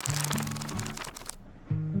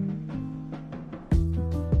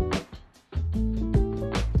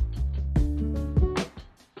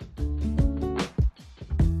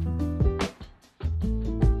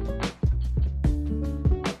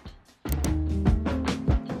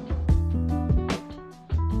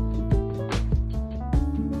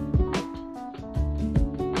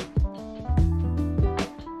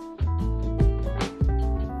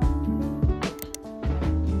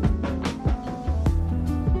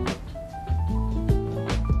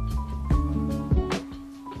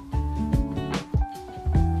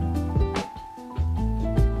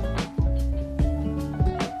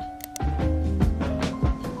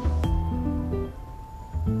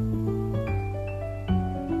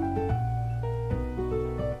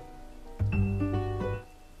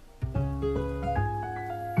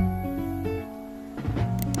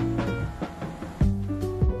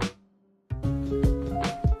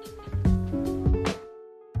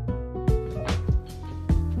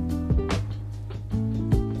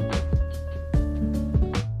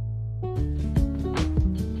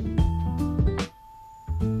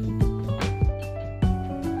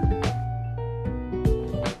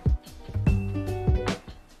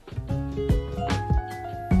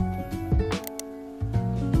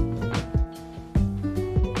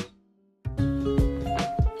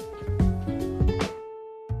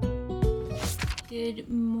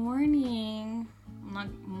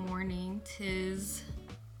morning.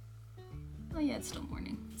 Oh yeah, it's still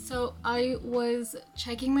morning. So I was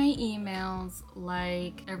checking my emails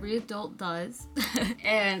like every adult does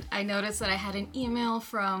and I noticed that I had an email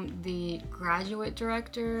from the graduate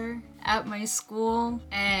director at my school,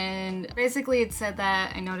 and basically it said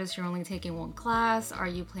that I noticed you're only taking one class. Are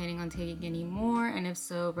you planning on taking any more? And if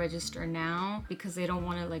so, register now, because they don't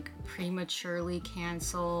want to like prematurely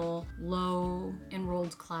cancel low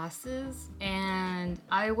enrolled classes. And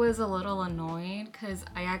I was a little annoyed because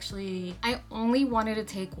I only wanted to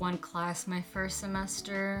take one class my first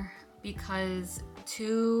semester, because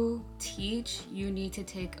to teach you need to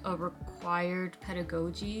take a required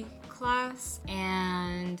pedagogy class,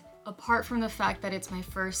 and apart from the fact that it's my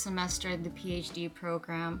first semester in the PhD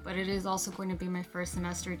program, but it is also going to be my first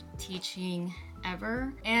semester teaching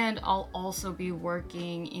ever, and I'll also be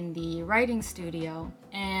working in the writing studio.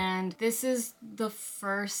 And this is the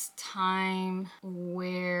first time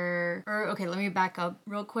okay, let me back up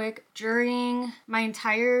real quick. During my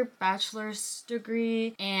entire bachelor's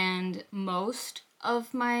degree and most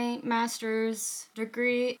of my master's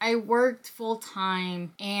degree, I worked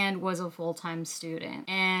full-time and was a full-time student,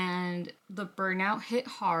 and the burnout hit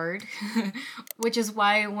hard which is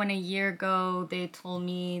why when a year ago they told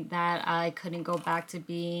me that I couldn't go back to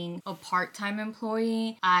being a part-time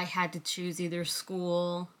employee, I had to choose either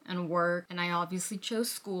school and work, and I obviously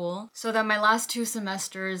chose school. So that my last 2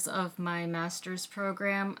 semesters of my master's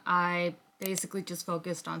program, I basically just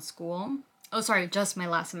focused on school. Oh, sorry, just my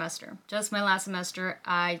last semester.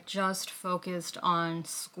 I just focused on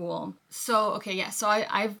school. So, okay, yeah, so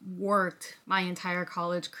I've worked my entire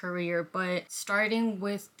college career, but starting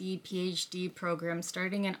with the PhD program,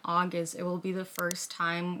 starting in August, it will be the first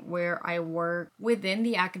time where I work within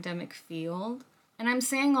the academic field. And I'm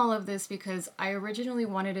saying all of this because I originally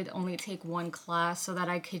wanted to only take one class so that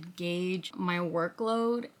I could gauge my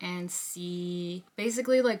workload and see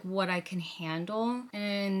basically like what I can handle.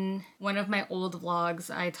 In one of my old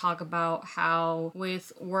vlogs, I talk about how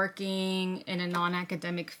with working in a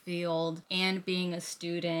non-academic field and being a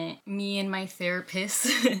student, me and my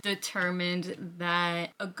therapist determined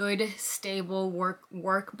that a good stable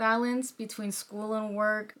work balance between school and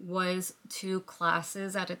work was 2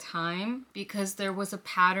 classes at a time, because there was a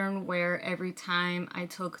pattern where every time I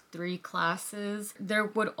took 3 classes, there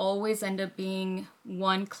would always end up being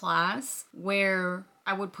one class where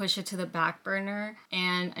I would push it to the back burner.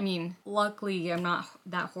 And I mean, luckily I'm not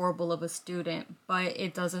that horrible of a student, but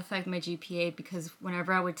it does affect my GPA, because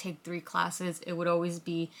whenever I would take 3 classes, it would always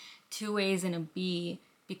be 2 A's and a B,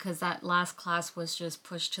 because that last class was just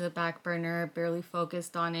pushed to the back burner, barely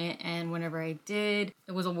focused on it, and whenever I did,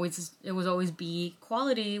 it was always B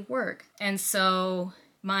quality work. And so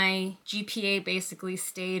my GPA basically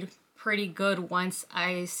stayed pretty good once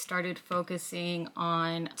I started focusing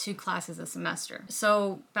on 2 classes a semester.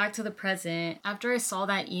 So back to the present, after I saw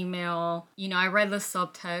that email, I read the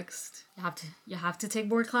subtext. You have to take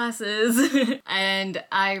more classes and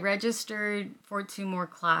I registered for 2 more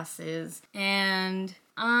classes, and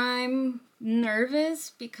I'm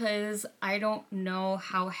nervous because I don't know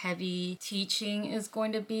how heavy teaching is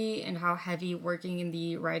going to be and how heavy working in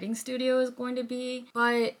the writing studio is going to be,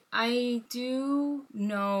 but I do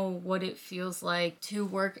know what it feels like to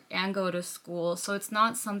work and go to school, so it's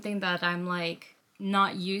not something that I'm like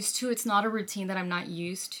not used to. It's not a routine that I'm not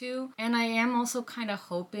used to. And I am also kind of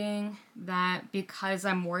hoping that because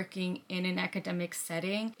I'm working in an academic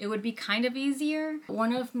setting, it would be kind of easier.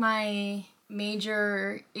 One of my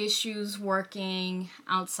major issues working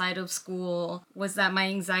outside of school was that my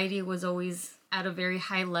anxiety was always at a very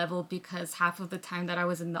high level, because half of the time that I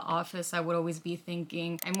was in the office, I would always be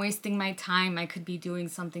thinking, I'm wasting my time. I could be doing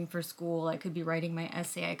something for school. I could be writing my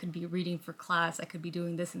essay. I could be reading for class. I could be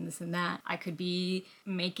doing this and this and that. I could be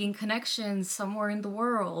making connections somewhere in the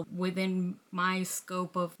world within my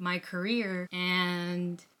scope of my career.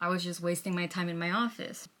 And I was just wasting my time in my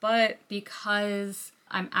office. But because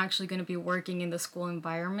I'm actually going to be working in the school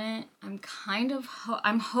environment,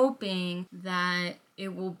 I'm hoping that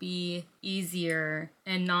it will be easier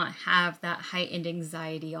and not have that heightened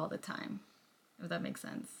anxiety all the time, if that makes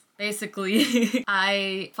sense. Basically,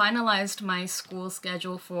 I finalized my school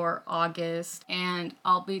schedule for August, and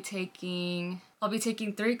I'll be taking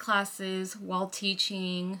 3 classes while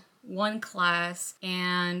teaching 1 class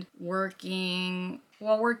and working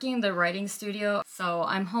in the writing studio. So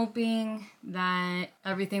I'm hoping that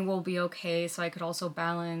everything will be okay, so I could also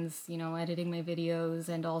balance, editing my videos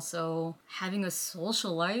and also having a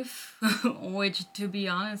social life, which, to be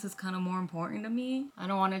honest, is kind of more important to me. I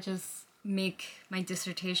don't want to just make my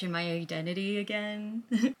dissertation my identity again.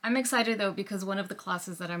 I'm excited though because one of the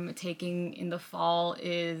classes that I'm taking in the fall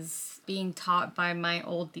is being taught by my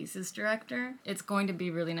old thesis director. It's going to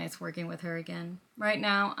be really nice working with her again. Right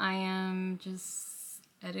now I am just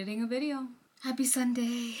editing a video. Happy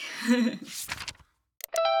Sunday.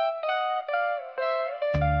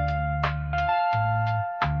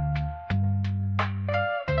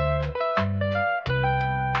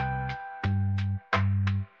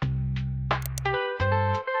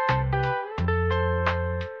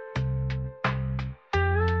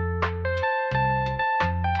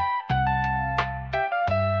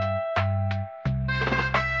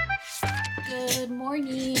 Good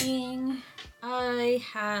morning. I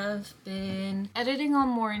have been editing all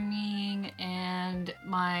morning and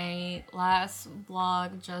my last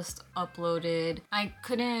vlog just uploaded. I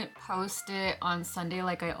couldn't post it on Sunday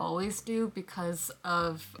like I always do because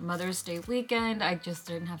of Mother's Day weekend. I just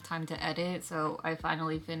didn't have time to edit, so I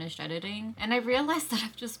finally finished editing. And I realized that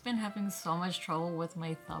I've just been having so much trouble with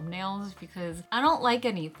my thumbnails because I don't like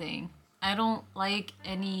anything. I don't like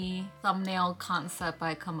any thumbnail concept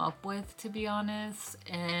I come up with, to be honest,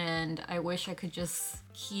 and I wish I could just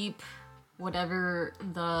keep whatever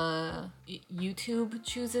the YouTube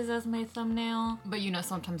chooses as my thumbnail. But you know,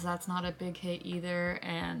 sometimes that's not a big hit either,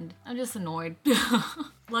 and I'm just annoyed.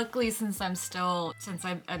 Luckily, since I'm still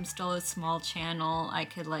a small channel, I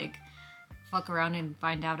could like fuck around and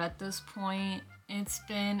find out at this point. It's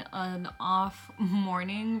been an off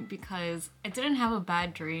morning because I didn't have a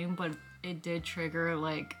bad dream, but it did trigger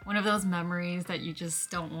like one of those memories that you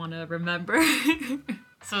just don't want to remember.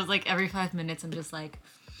 So it's like every 5 minutes I'm just like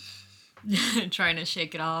trying to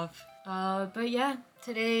shake it off. But yeah,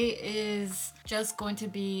 today is just going to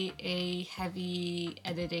be a heavy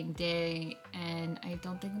editing day and I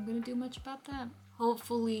don't think I'm gonna do much about that.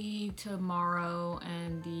 Hopefully tomorrow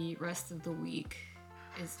and the rest of the week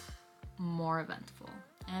is more eventful.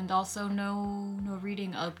 And also no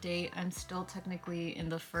reading update. I'm still technically in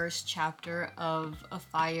the first chapter of A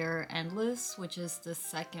Fire Endless, which is the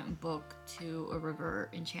second book to A River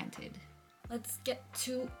Enchanted. Let's get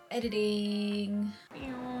to editing.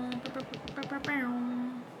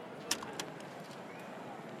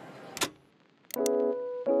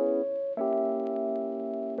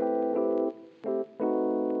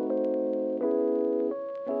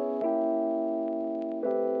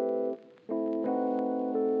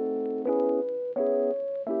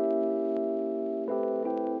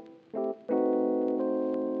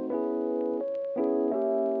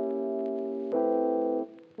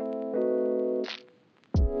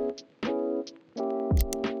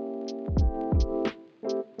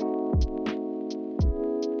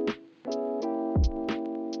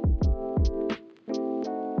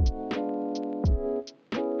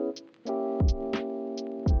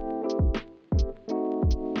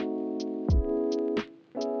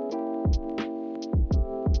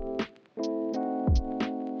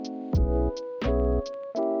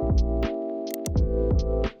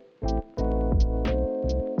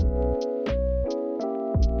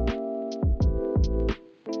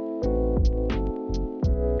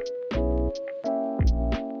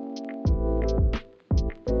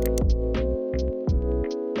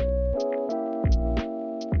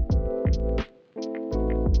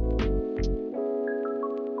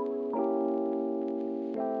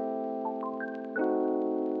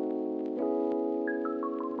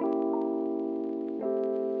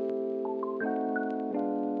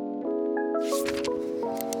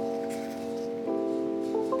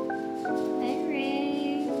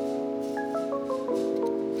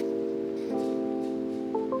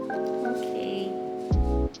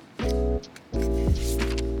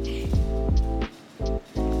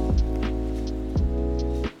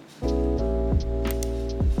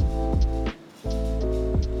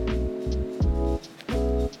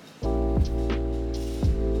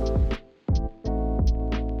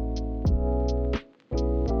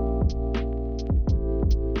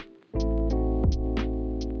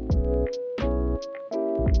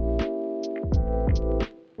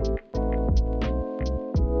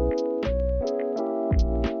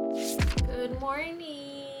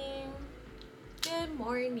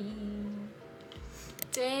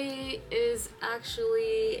 Today is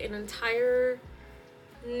actually an entire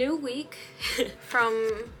new week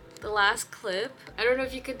from the last clip. I don't know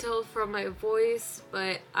if you can tell from my voice,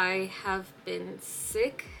 but I have been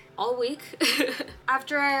sick all week.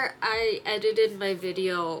 After I edited my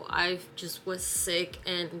video, I just was sick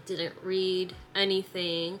and didn't read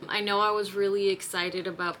anything. I know I was really excited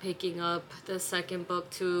about picking up the second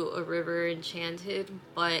book to A River Enchanted,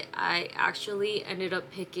 but I actually ended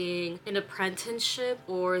up picking an Apprenticeship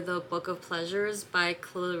or the Book of Pleasures by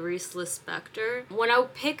Clarice Lispector. When I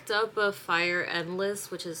picked up A Fire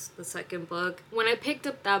Endless, which is the second book, when I picked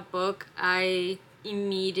up that book, I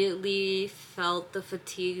immediately felt the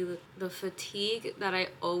fatigue that I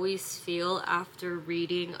always feel after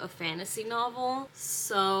reading a fantasy novel.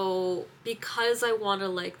 So because I want to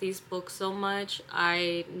like these books so much,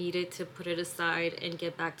 I needed to put it aside and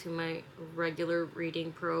get back to my regular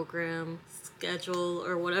reading program schedule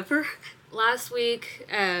or whatever. Last week,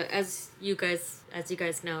 as you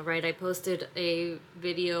guys know, right, I posted a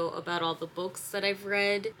video about all the books that I've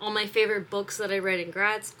read, all my favorite books that I read in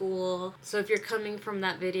grad school. So if you're coming from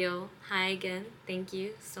that video, hi again, thank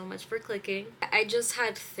you so much for clicking. I just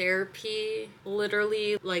had therapy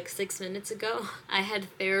literally like 6 minutes ago. I had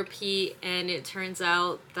therapy, and it turns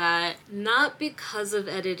out that not because of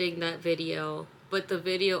editing that video, but the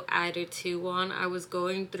video added to one, I was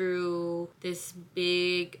going through this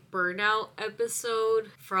big burnout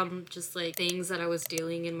episode from just like things that I was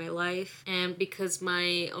dealing in my life. And because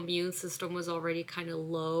my immune system was already kind of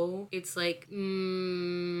low, it's like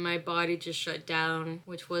my body just shut down,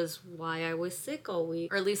 which was why I was sick all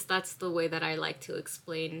week. Or at least that's the way that I like to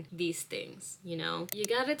explain these things, you know? You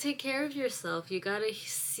gotta take care of yourself. You gotta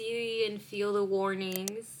see and feel the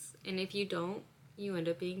warnings. And if you don't, you end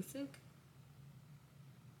up being sick.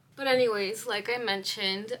 But anyways, like I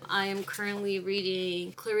mentioned, I am currently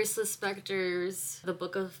reading Clarice Lispector's The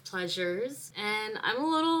Book of Pleasures, and I'm a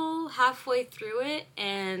little halfway through it,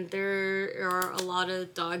 and there are a lot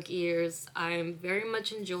of dog ears. I'm very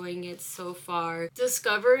much enjoying it so far.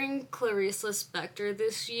 Discovering Clarice Lispector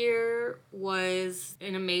this year was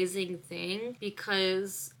an amazing thing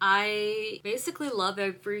because I basically love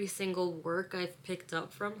every single work I've picked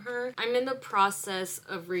up from her. I'm in the process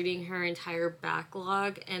of reading her entire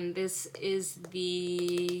backlog, and this is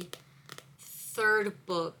the third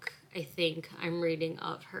book I think I'm reading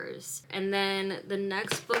of hers. And then the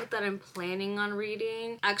next book that I'm planning on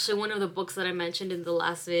reading, actually one of the books that I mentioned in the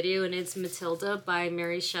last video, and it's Mathilda by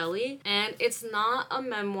Mary Shelley. And it's not a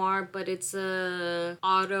memoir, but it's a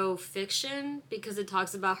auto fiction because it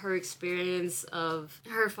talks about her experience of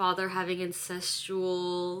her father having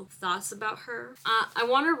incestual thoughts about her. I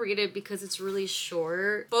want to read it because it's really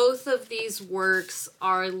short. Both of these works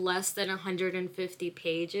are less than 150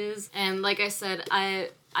 pages. And like I said,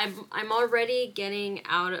 I'm already getting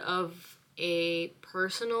out of a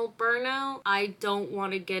personal burnout. I don't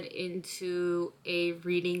want to get into a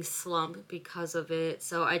reading slump because of it.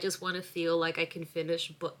 So I just want to feel like I can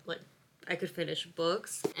finish books.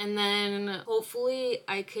 And then hopefully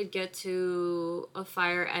I could get to A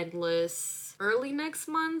Fire Endless early next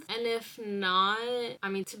month. And if not, I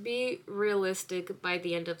mean, to be realistic, by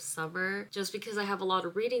the end of summer, just because I have a lot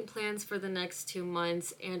of reading plans for the next 2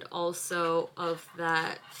 months, and also of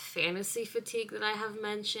that fantasy fatigue that I have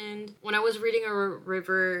mentioned. When I was reading A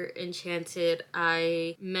River Enchanted,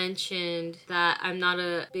 I mentioned that I'm not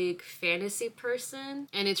a big fantasy person,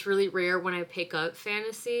 and it's really rare when I pick up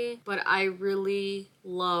fantasy, but I really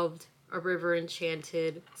loved A River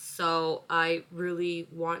Enchanted, so I really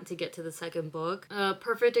want to get to the second book. A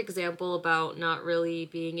perfect example about not really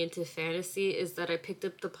being into fantasy is that I picked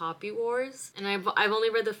up The Poppy Wars, and I've only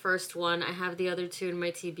read the first one. I have the other two in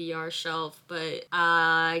my TBR shelf, but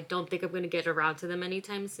I don't think I'm going to get around to them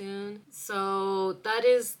anytime soon. So that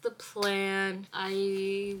is the plan.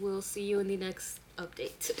 I will see you in the next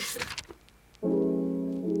update.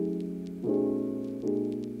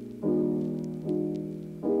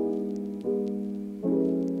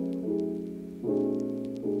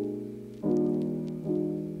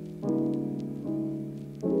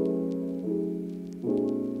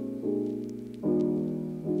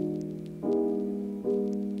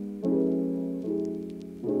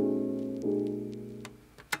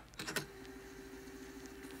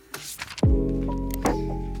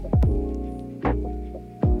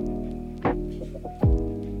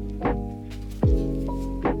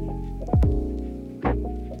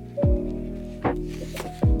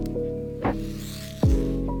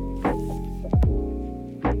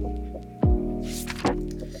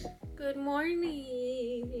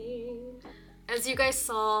 As you guys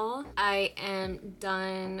saw, I am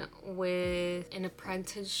done with an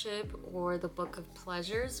Apprenticeship or the Book of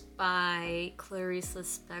Pleasures by Clarice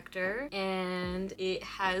Lispector, and it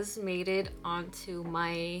has made it onto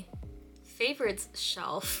my favorites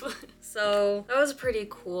shelf. So that was pretty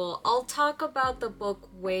cool. I'll talk about the book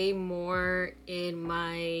way more in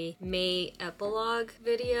my May epilogue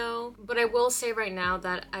video, but I will say right now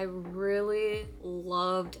that I really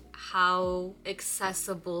loved how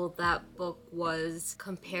accessible that book was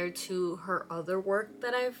compared to her other work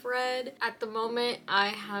that I've read. At the moment, I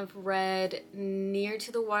have read Near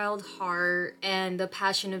to the Wild Heart and The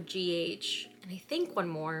Passion of GH. And I think one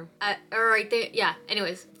more. Yeah,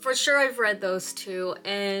 anyways, for sure I've read those two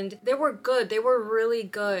and they were good. They were really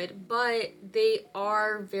good, but they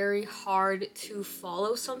are very hard to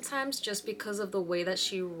follow sometimes just because of the way that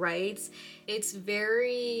she writes. It's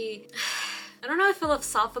very... I don't know if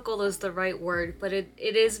philosophical is the right word, but it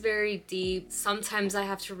is very deep. Sometimes I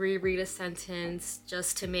have to reread a sentence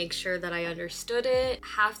just to make sure that I understood it.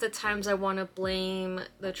 Half the times I want to blame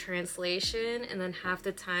the translation, and then half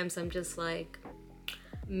the times I'm just like,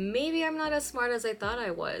 maybe I'm not as smart as I thought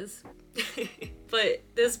I was. But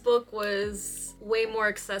this book was way more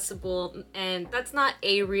accessible, and that's not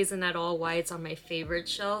a reason at all why it's on my favorite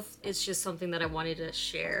shelf. It's just something that I wanted to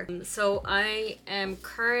share. So I am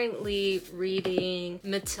currently reading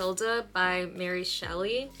Mathilda by Mary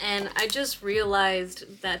Shelley, and I just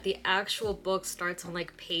realized that the actual book starts on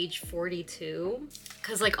like page 42,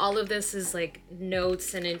 because like all of this is like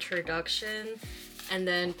notes and introduction. And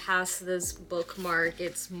then past this bookmark,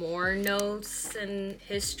 it's more notes and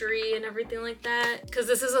history and everything like that. Because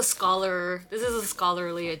this is a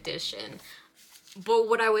scholarly edition. But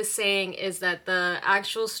what I was saying is that the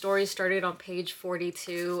actual story started on page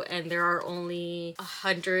 42 and there are only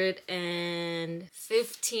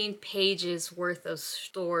 115 pages worth of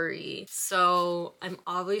story. So I'm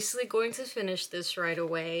obviously going to finish this right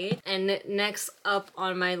away. And next up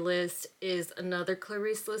on my list is another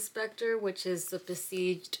Clarice Lispector, which is The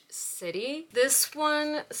Besieged City. This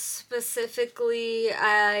one specifically,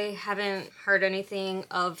 I haven't heard anything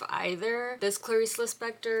of either. This Clarice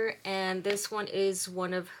Lispector, and this one is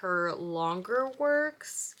one of her longer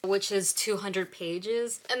works, which is 200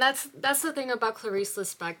 pages. And that's the thing about Clarice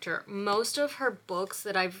Lispector. Most of her books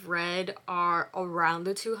that I've read are around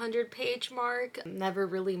the 200 page mark, never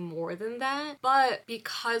really more than that. But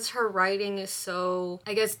because her writing is so,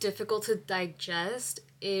 I guess, difficult to digest,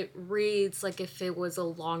 it reads like if it was a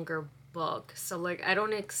longer book. So like I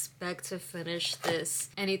don't expect to finish this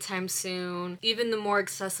anytime soon. Even the more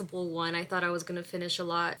accessible one, I thought I was gonna finish a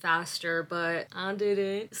lot faster, but I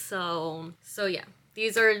didn't. So yeah.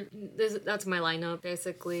 That's my lineup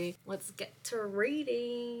basically. Let's get to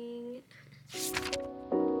reading.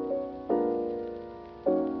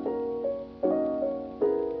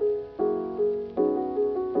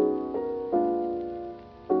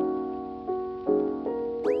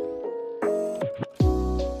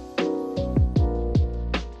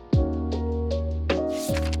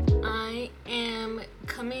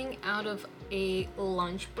 Of a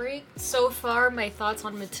lunch break. So far, my thoughts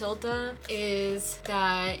on Mathilda is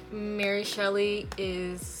that Mary Shelley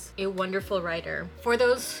is a wonderful writer. For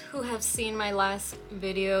those who have seen my last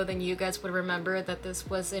video, then you guys would remember that this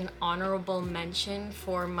was an honorable mention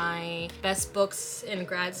for my best books in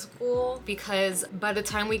grad school, because by the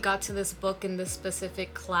time we got to this book in this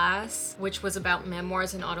specific class, which was about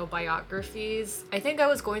memoirs and autobiographies, I think I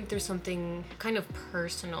was going through something kind of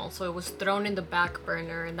personal, so it was thrown in the back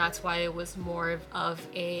burner, and that's why it was more of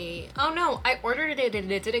a, oh no, I ordered it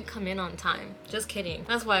and it didn't come in on time. Just kidding.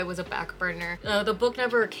 That's why it was a back burner. The book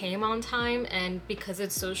never came on time, and because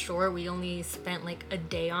it's so short, we only spent like a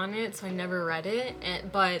day on it, so I never read it.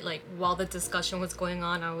 But like while the discussion was going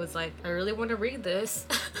on, I was like, I really want to read this.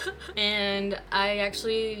 And I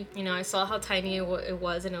actually, I saw how tiny it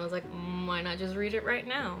was, and I was like, why not just read it right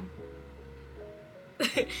now?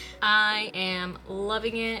 I am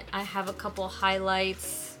loving it. I have a couple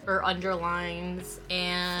highlights or underlines,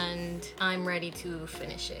 and I'm ready to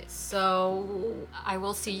finish it. So I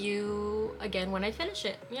will see you again when I finish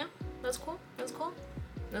it. Yeah, that's cool.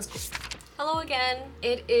 Hello again.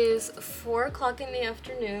 It is 4 o'clock in the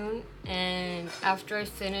afternoon, and after I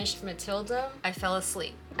finished Mathilda, I fell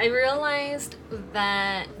asleep. I realized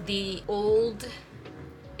that the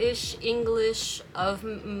old-ish English of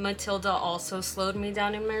Mathilda also slowed me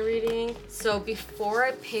down in my reading. So before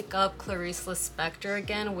I pick up Clarice Lispector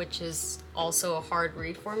again, which is also a hard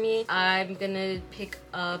read for me, I'm gonna pick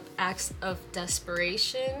up Acts of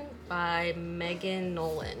Desperation by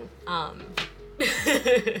Nolan.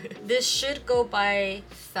 This should go by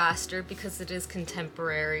faster because it is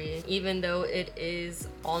contemporary. Even though it is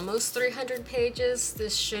almost 300 pages,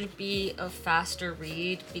 this should be a faster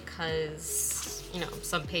read because,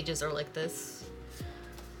 some pages are like this.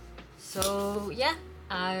 So yeah,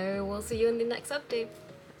 I will see you in the next update.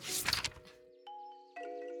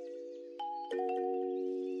 I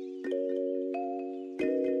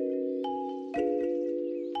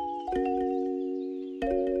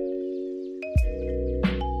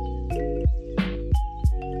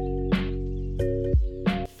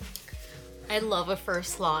love a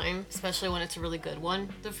first line, especially when it's a really good one.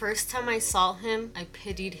 The first time I saw him, I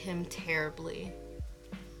pitied him terribly.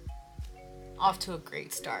 Off to a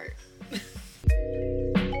great start.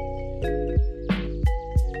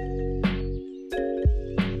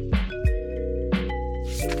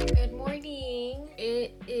 Good morning.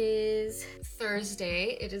 It is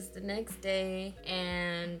Thursday. It is the next day,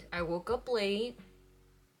 and I woke up late.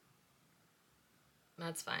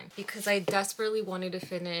 That's fine. Because I desperately wanted to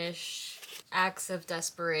finish Acts of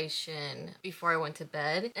Desperation before I went to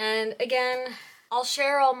bed. And again, I'll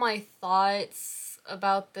share all my thoughts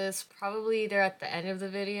about this probably either at the end of the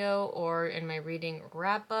video or in my reading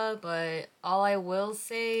wrap up, but all I will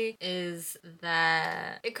say is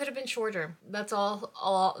that it could have been shorter. That's all.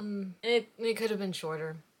 It could have been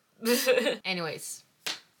shorter. Anyways,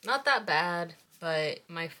 not that bad, but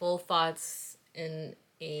my full thoughts in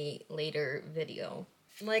a later video.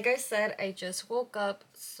 Like I said, I just woke up,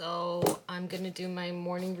 so I'm gonna do my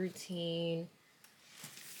morning routine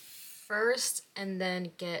first and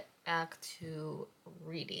then get back to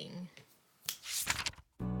reading.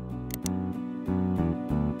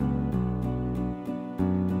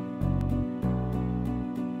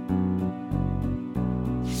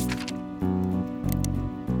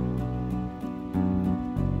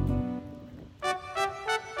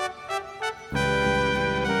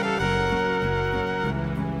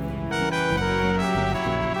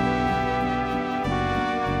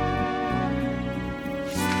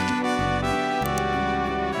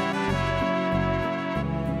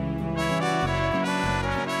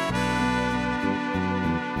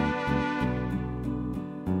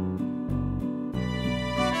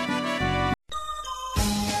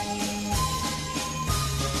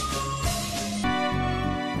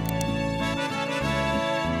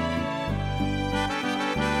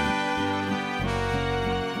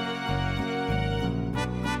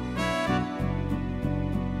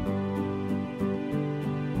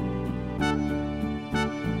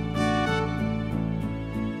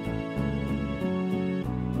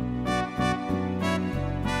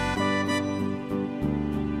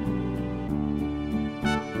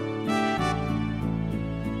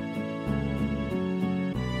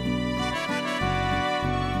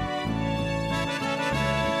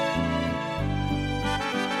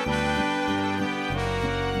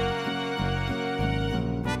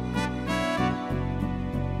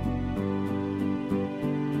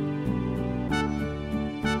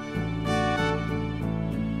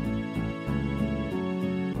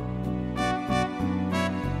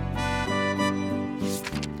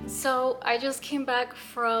 So I just came back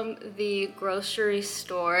from the grocery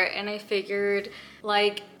store and I figured,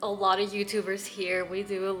 like a lot of YouTubers here, we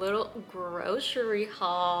do a little grocery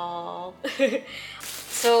haul.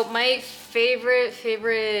 So my favorite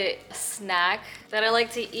snack that I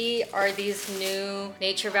like to eat are these new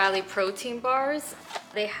Nature Valley protein bars.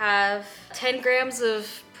 They have 10 grams of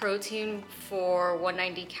protein for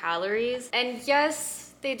 190 calories. And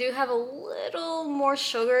yes, they do have a little more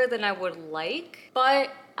sugar than I would like,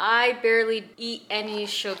 but I barely eat any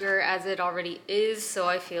sugar as it already is, so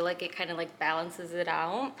I feel like it kind of like balances it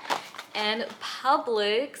out. And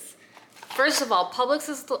Publix, first of all, Publix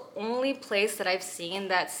is the only place that I've seen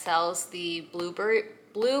that sells the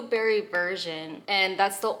blueberry version, and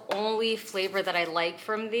that's the only flavor that I like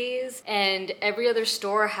from these. And every other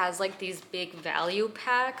store has like these big value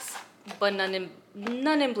packs, but none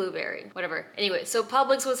in blueberry, whatever. Anyway, so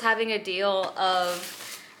Publix was having a deal of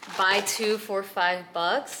buy 2 for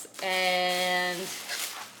 $5, and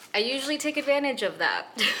I usually take advantage of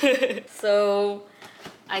that. So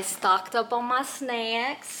I stocked up on my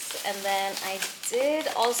snacks, and then I did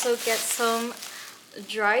also get some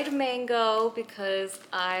dried mango because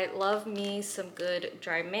I love me some good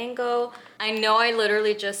dried mango. I know I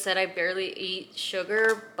literally just said I barely eat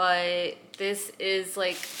sugar, but this is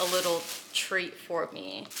like a little treat for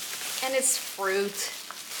me. And it's fruit.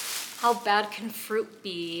 How bad can fruit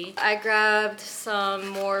be? I grabbed some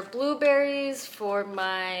more blueberries for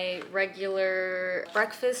my regular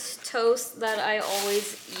breakfast toast that I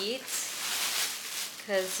always eat.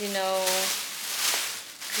 Because, you know,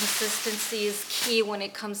 consistency is key when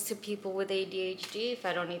it comes to people with ADHD. If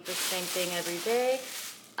I don't eat the same thing every day,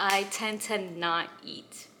 I tend to not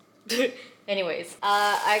eat. Anyways,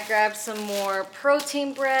 I grabbed some more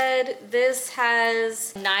protein bread. This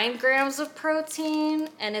has 9 grams of protein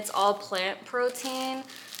and it's all plant protein.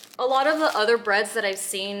 A lot of the other breads that I've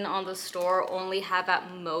seen on the store only have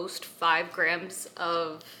at most 5 grams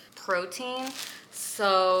of protein.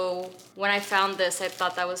 So when I found this, I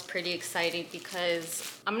thought that was pretty exciting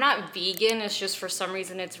because I'm not vegan. It's just for some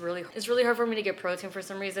reason it's really hard for me to get protein for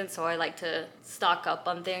some reason. So I like to stock up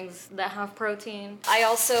on things that have protein. I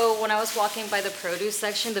also, when I was walking by the produce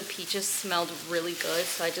section, the peaches smelled really good.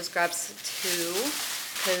 So I just grabbed 2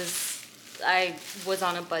 because I was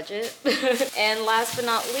on a budget. And last but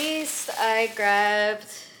not least, I grabbed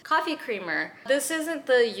coffee creamer. This isn't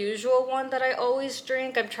the usual one that I always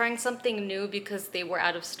drink. I'm trying something new because they were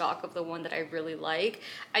out of stock of the one that I really like.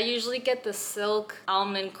 I usually get the Silk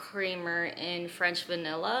almond creamer in French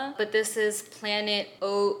vanilla, but this is Planet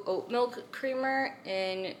oat milk creamer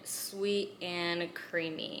in sweet and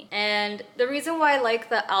creamy. And the reason why I like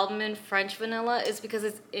the almond French vanilla is because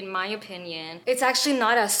it's, in my opinion, it's actually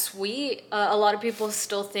not as sweet. A lot of people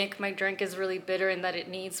still think my drink is really bitter and that it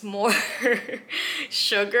needs more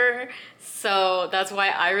sugar. So that's why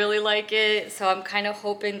I really like it. So I'm kind of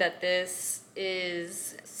hoping that this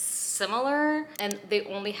is similar, and they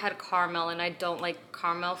only had caramel and I don't like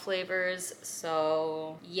caramel flavors.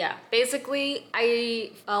 So yeah, basically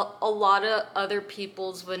a lot of other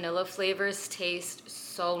people's vanilla flavors taste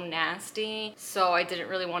so nasty, so I didn't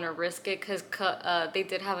really want to risk it because they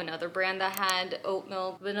did have another brand that had oat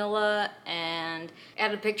milk vanilla and it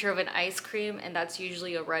had a picture of an ice cream, and that's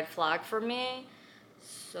usually a red flag for me.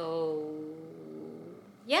 So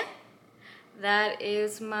yeah, that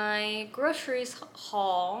is my groceries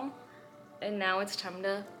haul, and now it's time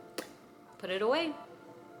to put it away.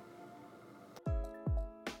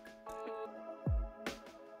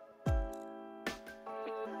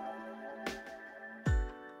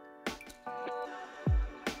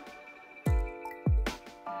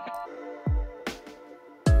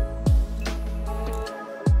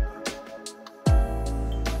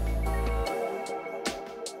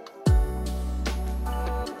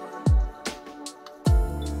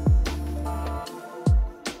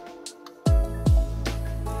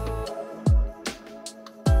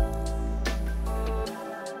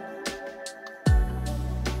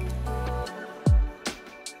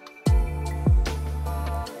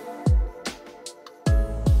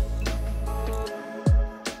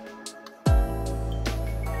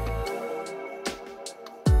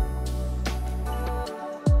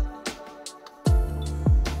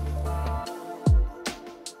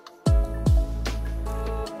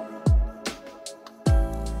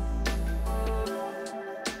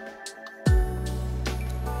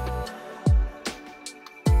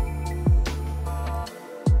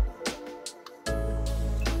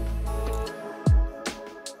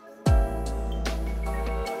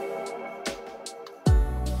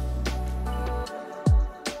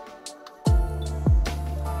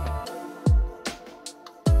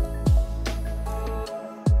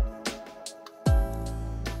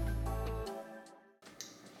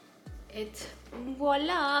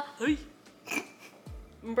 Voila!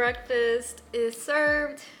 Breakfast is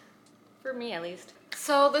served, for me at least.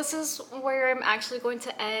 So this is where I'm actually going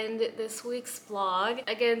to end this week's vlog.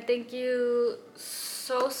 Again, thank you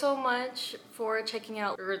so much for checking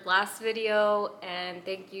out our last video, and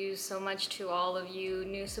thank you so much to all of you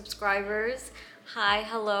new subscribers. Hi,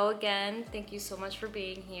 hello again. Thank you so much for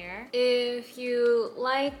being here. If you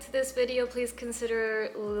liked this video, please consider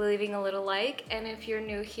leaving a little like. And if you're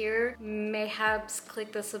new here, mayhaps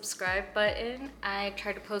click the subscribe button. I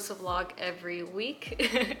try to post a vlog every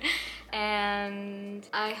week. And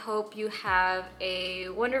I hope you have a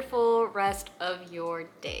wonderful rest of your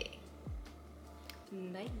day.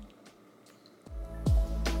 Bye.